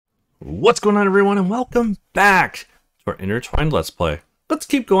What's going on, everyone, and welcome back to our Intertwined Let's Play. Let's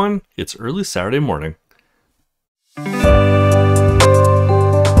keep going. It's early Saturday morning. If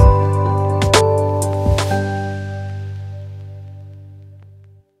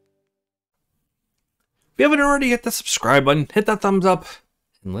you haven't already, hit the subscribe button, hit that thumbs up,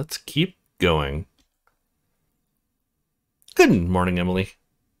 and let's keep going. Good morning, Emily.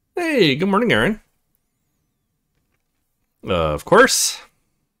 Hey, good morning, Aaron. Of course.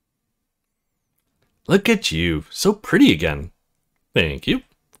 Look at you, so pretty again. Thank you.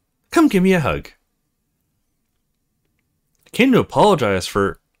 Come give me a hug. I came to apologize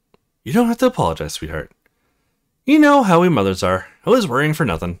for... You don't have to apologize, sweetheart. You know how we mothers are, always worrying for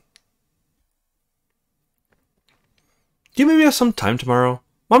nothing. Do you maybe have some time tomorrow?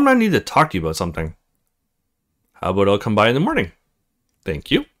 Mom and I need to talk to you about something. How about I'll come by in the morning?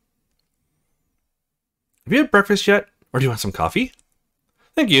 Thank you. Have you had breakfast yet? Or do you want some coffee?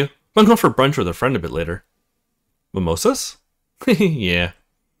 Thank you. I'm going for brunch with a friend a bit later. Mimosas? Yeah.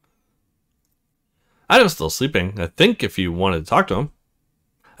 Adam's still sleeping. I think if you wanted to talk to him.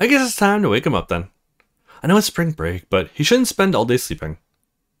 I guess it's time to wake him up then. I know it's spring break, but he shouldn't spend all day sleeping.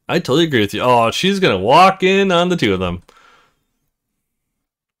 I totally agree with you. Oh, she's gonna walk in on the two of them.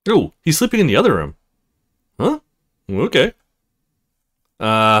 Oh, he's sleeping in the other room. Huh? Okay.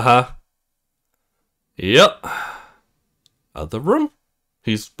 Uh-huh. Yep. Other room?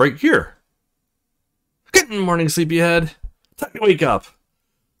 He's right here. Good morning, sleepyhead. Time to wake up.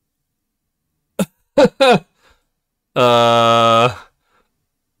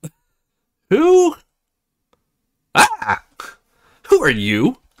 Who? Ah! Who are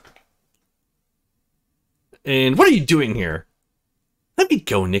you? And what are you doing here? Let me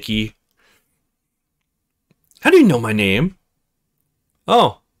go, Nikki. How do you know my name?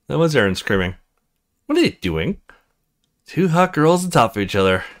 Oh, that was Aaron screaming. What are you doing? Two hot girls on top of each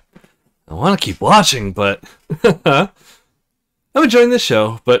other. I want to keep watching, but... I'm enjoying this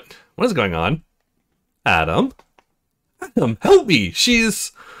show, but what is going on? Adam? Adam, help me!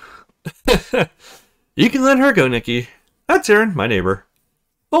 She's... You can let her go, Nikki. That's Erin, my neighbor.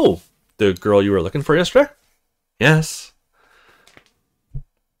 Oh, the girl you were looking for yesterday? Yes.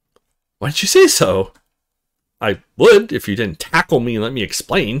 Why didn't you say so? I would if you didn't tackle me and let me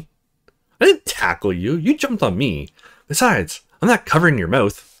explain. I didn't tackle you. You jumped on me. Besides, I'm not covering your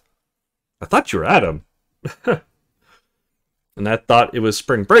mouth. I thought you were Adam. And I thought it was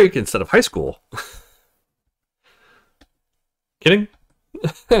spring break instead of high school. Kidding?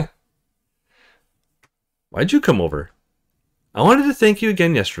 Why'd you come over? I wanted to thank you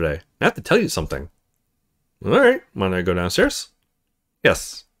again yesterday. I have to tell you something. Alright, want to go downstairs?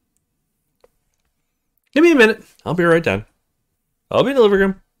 Yes. Give me a minute. I'll be right down. I'll be in the living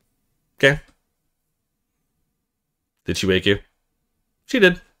room. Okay. Did she wake you? She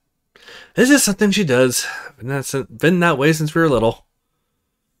did. This is something she does. Been that way since we were little.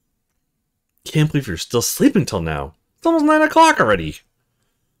 Can't believe you're still sleeping till now. It's almost 9 o'clock already.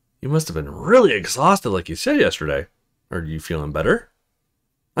 You must have been really exhausted like you said yesterday. Are you feeling better?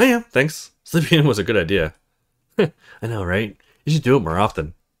 I am, thanks. Sleeping in was a good idea. I know, right? You should do it more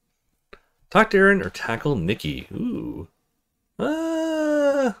often. Talk to Aaron or tackle Nikki. Ooh.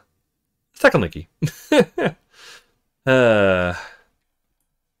 Let's tackle Nikki. What?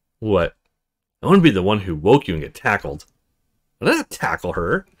 I want to be the one who woke you and get tackled. I did not tackle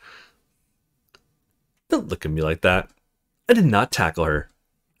her. Don't look at me like that. I did not tackle her.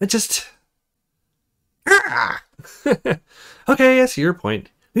 I just... Ah! Okay, I see your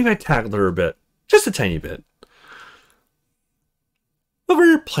point. Maybe I tackled her a bit. Just a tiny bit. What were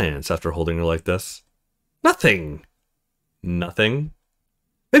your plans after holding her like this? Nothing. Nothing.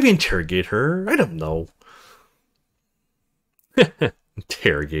 Maybe interrogate her. I don't know.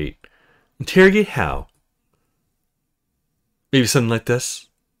 Interrogate. Interrogate how? Maybe something like this?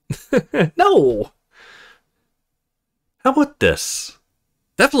 No! How about this?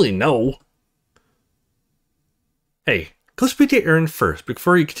 Definitely no. Hey, go speak to Erin first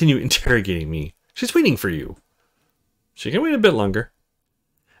before you continue interrogating me. She's waiting for you. She can wait a bit longer.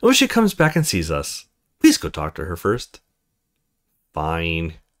 And when she comes back and sees us, please go talk to her first.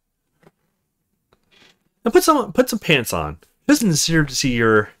 Fine. And put some pants on. It doesn't deserve to see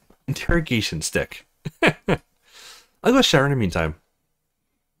your interrogation stick. I'll go shower in the meantime.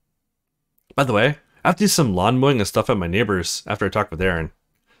 By the way, I have to do some lawn mowing and stuff at my neighbor's after I talk with Aaron.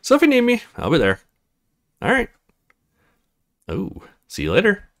 So if you need me, I'll be there. Alright. Oh, see you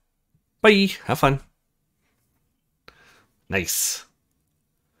later. Bye. Have fun. Nice.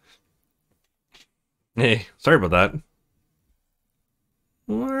 Hey, sorry about that.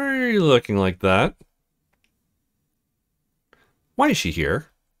 Why are you looking like that? Why is she here?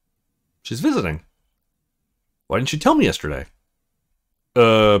 She's visiting. Why didn't you tell me yesterday?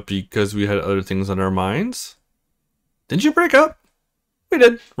 Because we had other things on our minds. Didn't you break up? We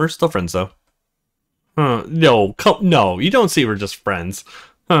did. We're still friends, though. Huh. No, no, you don't see we're just friends.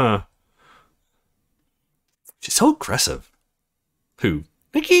 Huh. She's so aggressive. Who?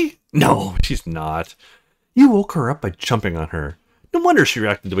 Nikki? No, she's not. You woke her up by jumping on her. No wonder she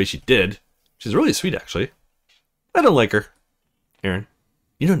reacted the way she did. She's really sweet, actually. I don't like her. Aaron,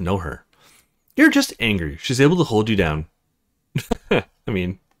 you don't know her. You're just angry. She's able to hold you down. I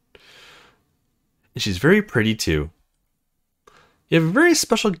mean, and she's very pretty, too. You have a very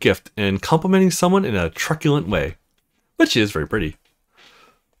special gift in complimenting someone in a truculent way. But she is very pretty.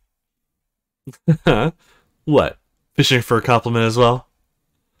 What? Fishing for a compliment as well?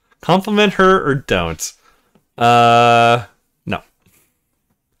 Compliment her or don't? No.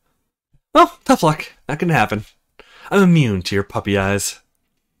 Well, tough luck. Not gonna happen. I'm immune to your puppy eyes.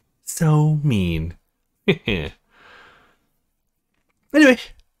 So mean. Anyway,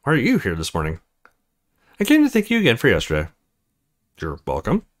 why are you here this morning? I came to thank you again for yesterday. You're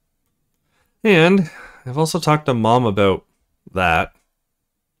welcome. And I've also talked to Mom about that.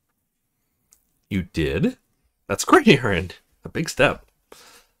 You did? That's great, Aaron. A big step.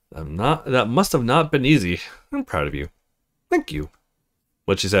 That must have not been easy. I'm proud of you. Thank you.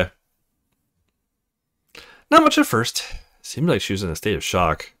 What'd she say? Not much at first. Seemed like she was in a state of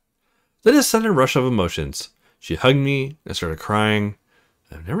shock. Then a sudden rush of emotions. She hugged me and started crying.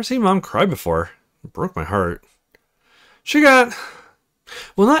 I've never seen Mom cry before. It broke my heart. She got,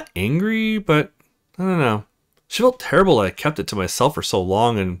 well, not angry, but I don't know. She felt terrible that I kept it to myself for so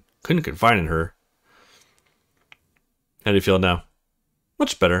long and couldn't confide in her. How do you feel now?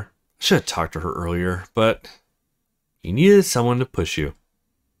 Much better. I should have talked to her earlier, but you needed someone to push you.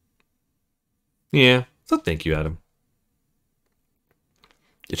 Yeah, so thank you, Adam.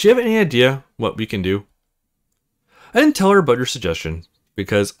 Did she have any idea what we can do? I didn't tell her about your suggestion,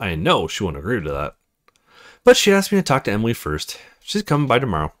 because I know she won't agree to that. But she asked me to talk to Emily first. She's coming by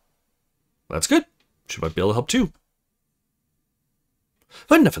tomorrow. That's good. She might be able to help too.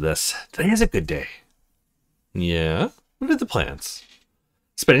 But enough of this. Today is a good day. Yeah? What are the plans?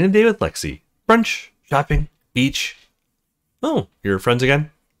 Spending the day with Lexi. Brunch, shopping, beach. Oh, you're friends again?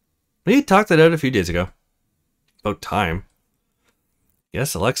 We talked that out a few days ago. About time.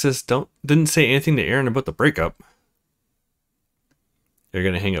 Yes, Alexis didn't say anything to Aaron about the breakup. You're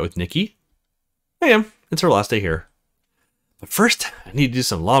gonna hang out with Nikki? I am. It's her last day here. But first, I need to do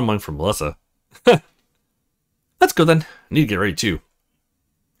some lawn mowing for Melissa. Let's go then. I need to get ready too.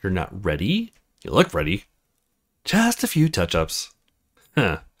 You're not ready? You look ready. Just a few touch-ups.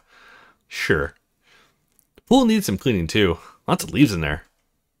 Huh. Sure. The pool needs some cleaning too. Lots of leaves in there.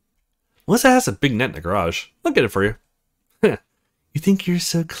 Melissa has a big net in the garage. I'll get it for you. You think you're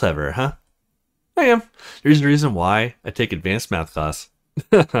so clever, huh? I am. There's a reason why I take advanced math class.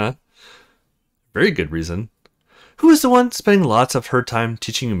 Very good reason. Who is the one spending lots of her time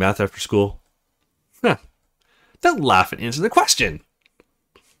teaching you math after school? Huh. Don't laugh and answer the question.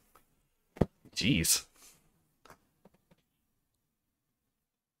 Jeez.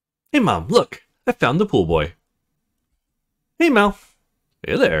 Hey, Mom, look. I found the pool boy. Hey, Mel.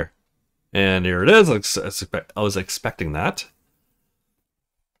 Hey there. And here it is. I was expecting that.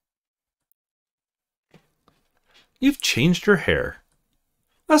 You've changed your hair.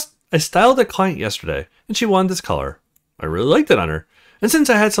 I styled a client yesterday, and she wanted this color. I really liked it on her, and since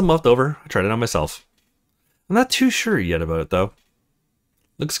I had some left over, I tried it on myself. I'm not too sure yet about it, though.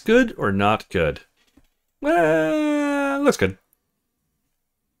 Looks good or not good? Looks good.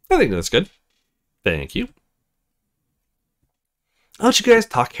 I think it looks good. Thank you. I'll let you guys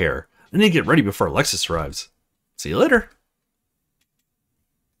talk hair. I need to get ready before Alexis arrives. See you later.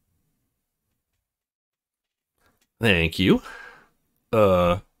 Thank you.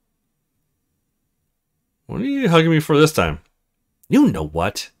 What are you hugging me for this time? You know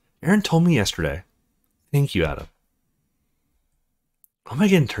what? Aaron told me yesterday. Thank you, Adam. How am I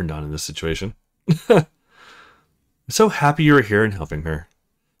getting turned on in this situation? I'm so happy you were here and helping her.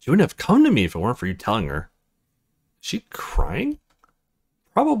 She wouldn't have come to me if it weren't for you telling her. Is she crying?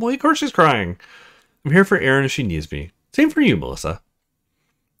 Probably. Of course she's crying. I'm here for Aaron if she needs me. Same for you, Melissa.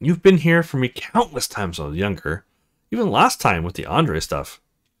 You've been here for me countless times when I was younger. Even last time with the Andre stuff.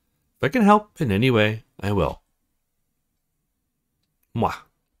 If I can help in any way, I will. Mwah.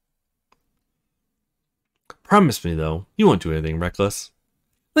 Promise me, though, you won't do anything reckless.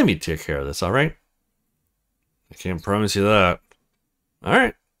 Let me take care of this, alright? I can't promise you that.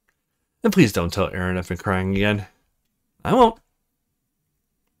 Alright. And please don't tell Aaron I've been crying again. I won't.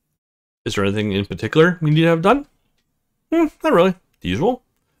 Is there anything in particular we need to have done? Not really. The usual.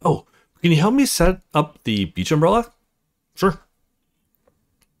 Oh, we Can you help me set up the beach umbrella? Sure.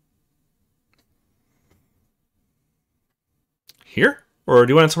 Here? Or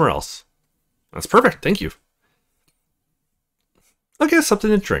do you want it somewhere else? That's perfect, thank you. I'll get something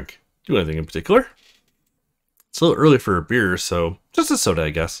to drink. Do you want anything in particular? It's a little early for a beer, so just a soda,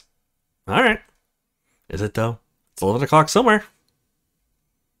 I guess. Alright. Is it though? It's 11 o'clock somewhere.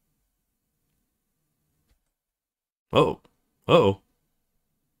 Oh. Uh-oh.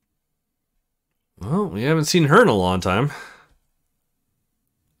 Well, we haven't seen her in a long time.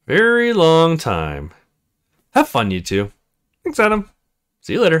 Very long time. Have fun, you two. Thanks, Adam.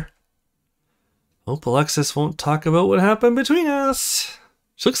 See you later. Hope Alexis won't talk about what happened between us.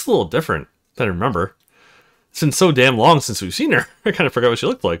 She looks a little different than I remember. It's been so damn long since we've seen her. I kind of forgot what she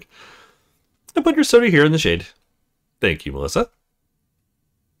looked like. I put your soda here in the shade. Thank you, Melissa.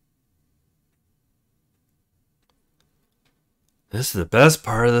 This is the best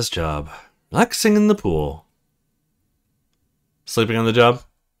part of this job. Relaxing in the pool. Sleeping on the job?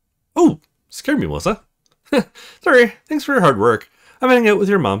 Oh, scared me, Melissa. Sorry, thanks for your hard work. I'm hanging out with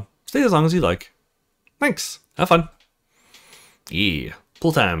your mom. Stay as long as you like. Thanks. Have fun. Yeah,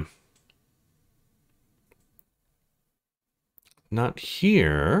 pool time. Not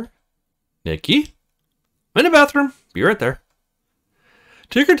here. Nikki? I'm in the bathroom. Be right there.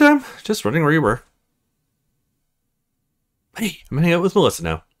 Take your time. Just running where you were. Hey, I'm hanging out with Melissa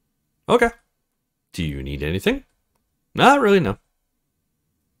now. Okay. Do you need anything? Not really, no.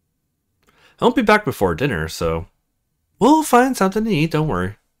 I won't be back before dinner, so we'll find something to eat, don't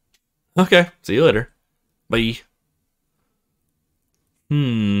worry. Okay, see you later. Bye.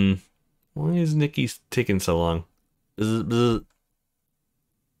 Why is Nikki taking so long? Hey,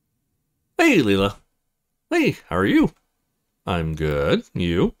 Leela. Hey, how are you? I'm good.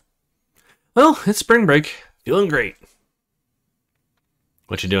 You? Well, it's spring break. Feeling great.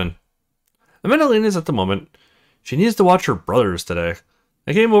 What you doing? I'm at Elena's at the moment. She needs to watch her brothers today.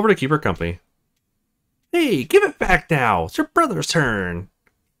 I came over to keep her company. Hey, give it back now. It's your brother's turn.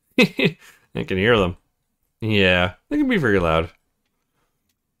 I can hear them. Yeah, they can be very loud.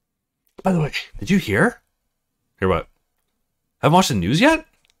 By the way, did you hear? Hear what? Haven't watched the news yet?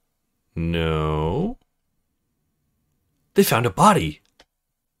 No. They found a body.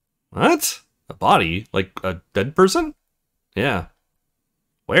 What? A body? Like a dead person? Yeah.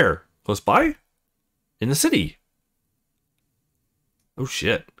 Where? Close by? In the city. Oh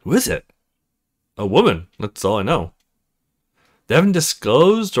shit. Who is it? A woman. That's all I know. They haven't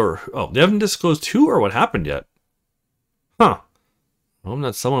disclosed they haven't disclosed who or what happened yet. Huh. Well,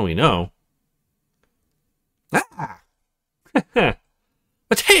 that's someone we know. Ah!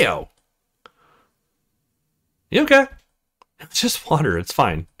 Mateo! You okay? It's just water. It's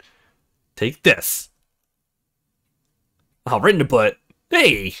fine. Take this. Oh, right in the butt.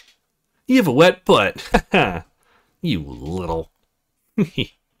 Hey! You have a wet butt. You little.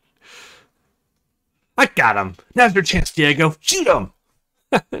 I got him. Now's your chance, Diego. Shoot him.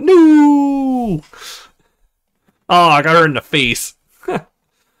 No! Oh, I got her in the face. Are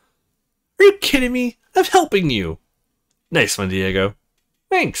you kidding me? I'm helping you. Nice one, Diego.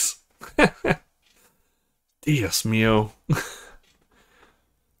 Thanks. Dios mio.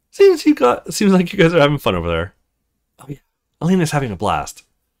 Seems like you guys are having fun over there. Oh yeah, Elena's having a blast.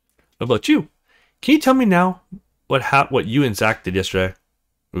 What about you? Can you tell me now what you and Zach did yesterday?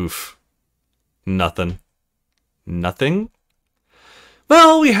 Oof. Nothing. Nothing?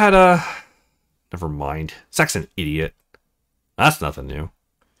 Well, we had a... Never mind. Zach's an idiot. That's nothing new.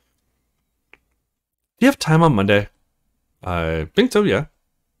 Do you have time on Monday? I think so, yeah.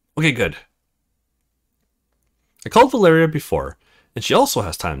 Okay, good. I called Valeria before, and she also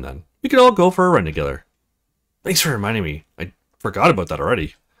has time then. We could all go for a run together. Thanks for reminding me. I forgot about that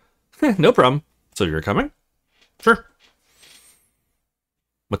already. No problem. So you're coming? Sure.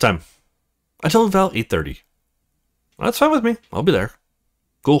 What time? I told Val 8:30. That's fine with me. I'll be there.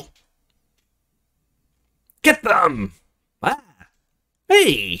 Cool. Get them! Ah!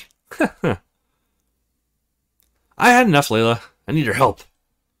 Hey! I had enough, Layla. I need your help.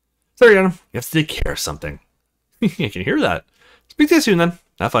 Sorry, Adam. You have to take care of something. I can hear that. Speak to you soon, then.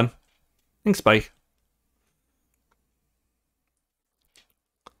 Have fun. Thanks, bye.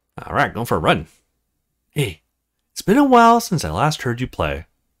 Alright, going for a run. Hey, it's been a while since I last heard you play.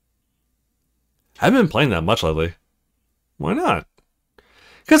 I haven't been playing that much lately. Why not?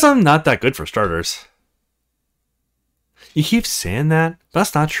 Because I'm not that good for starters. You keep saying that, but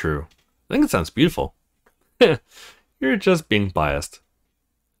that's not true. I think it sounds beautiful. You're just being biased.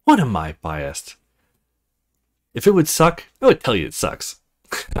 What am I biased? If it would suck, I would tell you it sucks.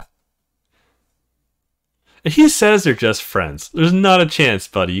 And he says they're just friends. There's not a chance,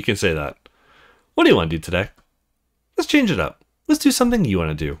 buddy, you can say that. What do you want to do today? Let's change it up. Let's do something you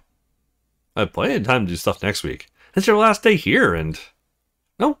want to do. I have plenty of time to do stuff next week. It's your last day here, and...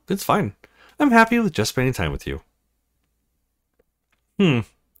 No, it's fine. I'm happy with just spending time with you.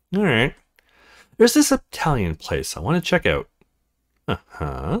 Alright. There's this Italian place I want to check out.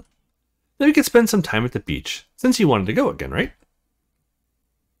 Uh-huh. Then we could spend some time at the beach, since you wanted to go again, right?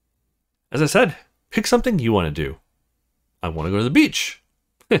 As I said, pick something you want to do. I want to go to the beach.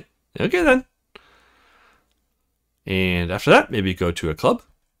 Okay then. And after that, maybe go to a club.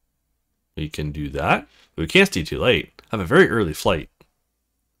 We can do that. But we can't stay too late. I have a very early flight.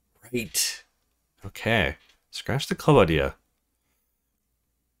 Right. Okay. Scratch the club idea.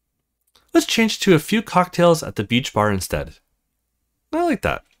 Let's change to a few cocktails at the beach bar instead. I like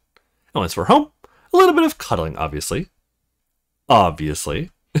that. And once we're home, a little bit of cuddling, obviously.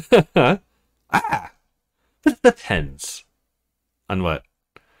 Obviously. But it depends. On what?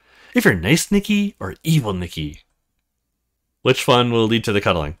 If you're nice Nikki or evil Nikki. Which one will lead to the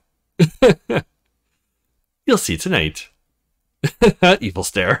cuddling? You'll see tonight. Evil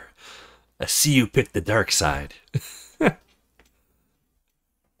stare. I see you pick the dark side.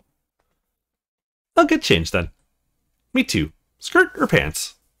 I'll get changed then. Me too. Skirt or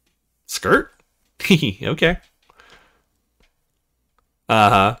pants? Skirt? Okay.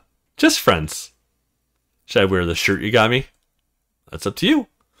 Just friends. Should I wear the shirt you got me? That's up to you.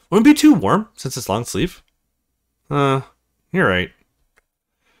 Wouldn't it be too warm since it's long sleeve? You're right.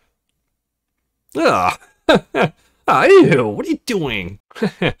 Ugh. Ew, what are you doing?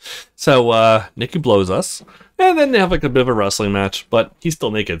 So, Nikki blows us, and then they have like a bit of a wrestling match, but he's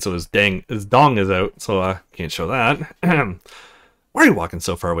still naked, so his dong is out, so can't show that. Why are you walking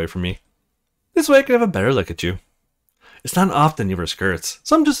so far away from me? This way I can have a better look at you. It's not often you wear skirts,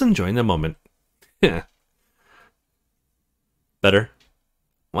 so I'm just enjoying the moment. Better?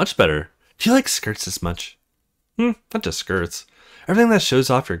 Much better. Do you like skirts this much? Not just skirts. Everything that shows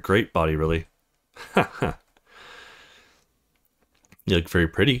off your great body, really. You look very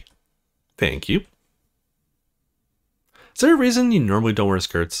pretty. Thank you. Is there a reason you normally don't wear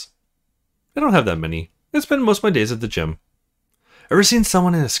skirts? I don't have that many. I spend most of my days at the gym. Ever seen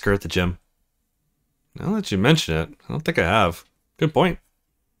someone in a skirt at the gym? Now that you mention it, I don't think I have. Good point.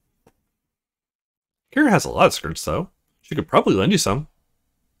 Kira has a lot of skirts, though. She could probably lend you some.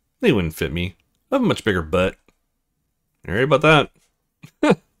 They wouldn't fit me. I have a much bigger butt. You're right about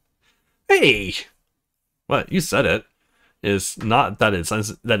that. Hey! What? You said it. It's not that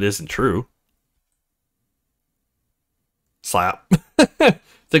that isn't true. Slap.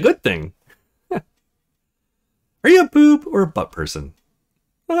 It's a good thing. Are you a boob or a butt person?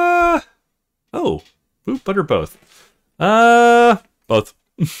 Oh, boob, butt, or both? Both.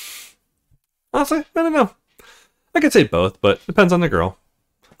 Honestly, I don't know. I could say both, but depends on the girl.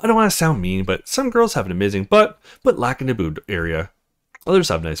 I don't want to sound mean, but some girls have an amazing butt, but lack in the boob area. Others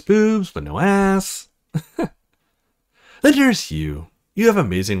have nice boobs, but no ass. Then there's you. You have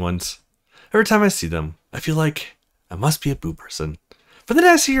amazing ones. Every time I see them, I feel like I must be a boob person. But then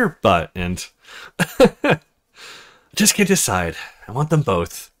I see your butt, and I just can't decide. I want them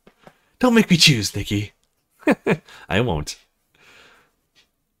both. Don't make me choose, Nikki. I won't.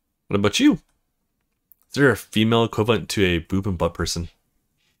 What about you? Is there a female equivalent to a boob and butt person?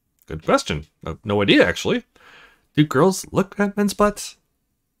 Good question. No idea, actually. Do girls look at men's butts?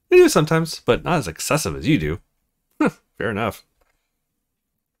 They do sometimes, but not as excessive as you do. Fair enough.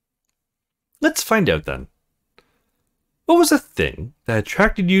 Let's find out then. What was the thing that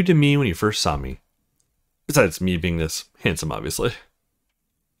attracted you to me when you first saw me? Besides me being this handsome, obviously.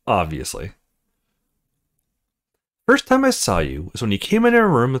 Obviously. First time I saw you was when you came into a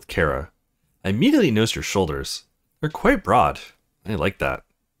room with Kara. I immediately noticed your shoulders. They're quite broad. I like that.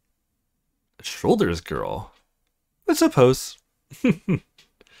 Shoulders, girl. I suppose.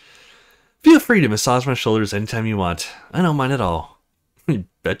 Feel free to massage my shoulders anytime you want. I don't mind at all. I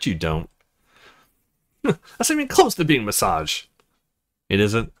bet you don't. That's not even close to being a massage. It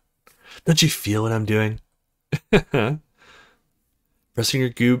isn't? Don't you feel what I'm doing? Pressing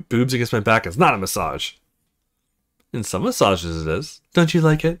your boobs against my back is not a massage. In some massages it is. Don't you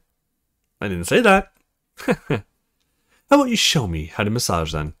like it? I didn't say that. How about you show me how to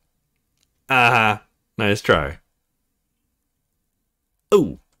massage then? Nice try.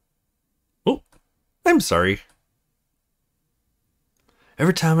 Oh. I'm sorry.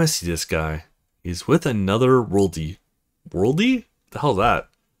 Every time I see this guy, he's with another worldie. Worldie? The hell's that?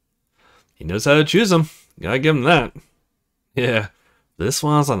 He knows how to choose them. Gotta give him that. Yeah, this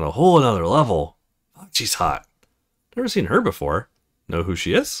one's on a whole another level. Oh, she's hot. Never seen her before. Know who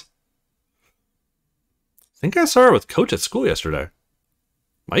she is? think I saw her with Coach at school yesterday.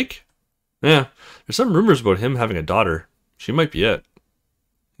 Mike? Yeah, there's some rumors about him having a daughter. She might be it.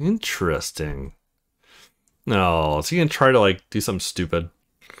 Interesting. No, is he gonna try to, like, do something stupid?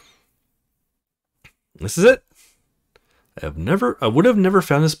 This is it. I would have never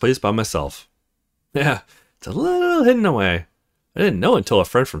found this place by myself. Yeah, it's a little hidden away. I didn't know until a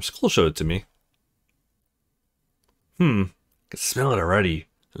friend from school showed it to me. I can smell it already.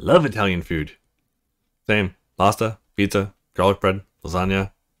 I love Italian food. Same. Pasta, pizza, garlic bread,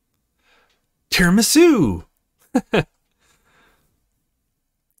 lasagna. Tiramisu!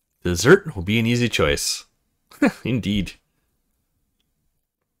 Dessert will be an easy choice. Indeed.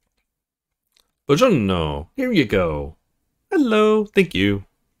 Buongiorno. Here you go. Hello. Thank you.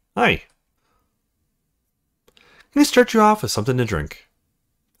 Hi. Can I start you off with something to drink?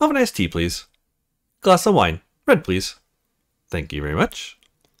 I'll have an iced tea, please. Glass of wine. Red, please. Thank you very much.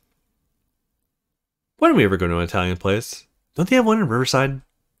 Why don't we ever go to an Italian place? Don't they have one in Riverside?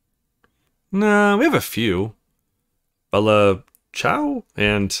 No, we have a few. Bella Ciao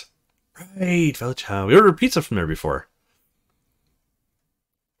and... Right, Bella Ciao. We ordered pizza from there before.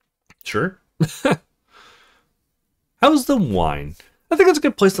 Sure. How's the wine? I think that's a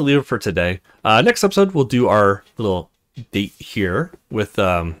good place to leave it for today. Next episode, we'll do our little date here with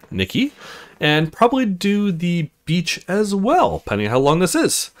Nikki. And probably do the beach as well, depending on how long this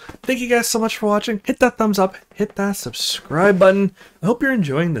is. Thank you guys so much for watching. Hit that thumbs up. Hit that subscribe button. I hope you're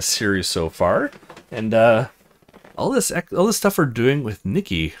enjoying the series so far. And all this stuff we're doing with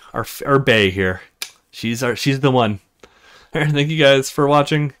Nikki, our bae here. She's the one. All right, thank you guys for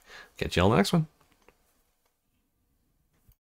watching. Catch you all in the next one.